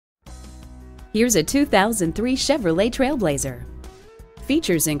Here's a 2003 Chevrolet TrailBlazer.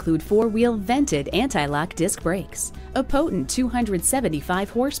 Features include four-wheel vented anti-lock disc brakes, a potent 275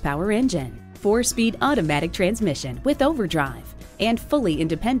 horsepower engine, four-speed automatic transmission with overdrive, and fully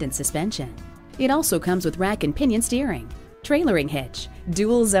independent suspension. It also comes with rack and pinion steering, trailering hitch,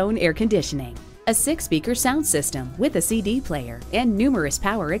 dual-zone air conditioning, a 6-speaker sound system with a CD player, and numerous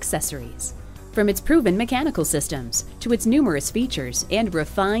power accessories. From its proven mechanical systems to its numerous features and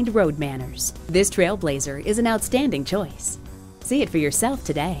refined road manners, this TrailBlazer is an outstanding choice. See it for yourself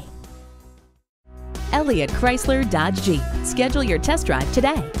today. Elliott Chrysler Dodge Jeep. Schedule your test drive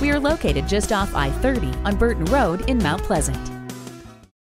today. We are located just off I-30 on Burton Road in Mount Pleasant.